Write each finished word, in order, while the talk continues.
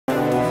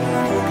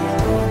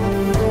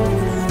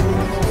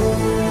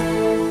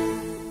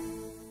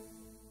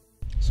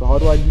how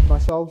do I lead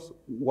myself?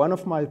 One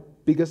of my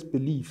biggest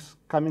beliefs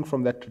coming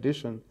from that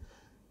tradition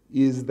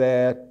is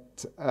that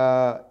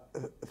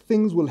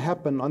things will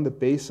happen on the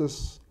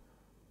basis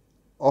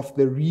of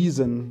the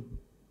reason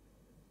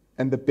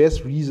and the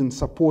best reason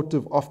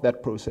supportive of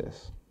that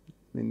process,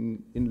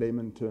 in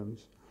layman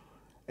terms.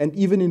 And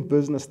even in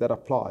business that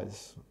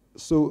applies.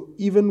 So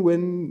even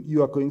when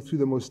you are going through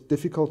the most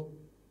difficult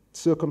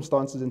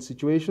circumstances and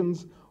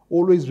situations,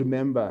 always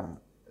remember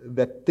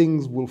that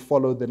things will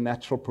follow the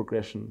natural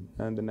progression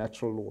and the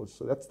natural laws.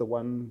 So that's the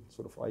one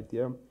sort of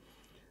idea.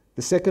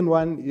 The second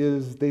one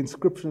is the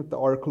inscription at the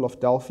Oracle of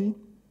Delphi.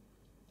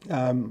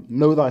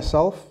 Know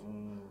thyself.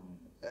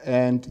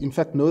 And in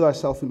fact, know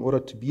thyself in order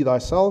to be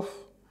thyself,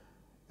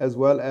 as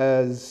well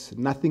as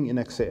nothing in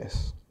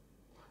excess.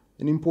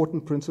 An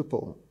important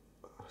principle.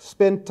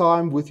 Spend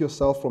time with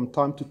yourself from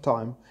time to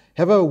time.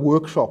 Have a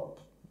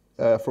workshop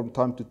from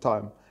time to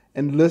time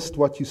and list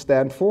what you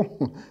stand for,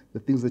 the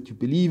things that you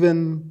believe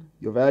in,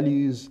 your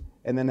values,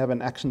 and then have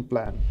an action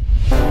plan.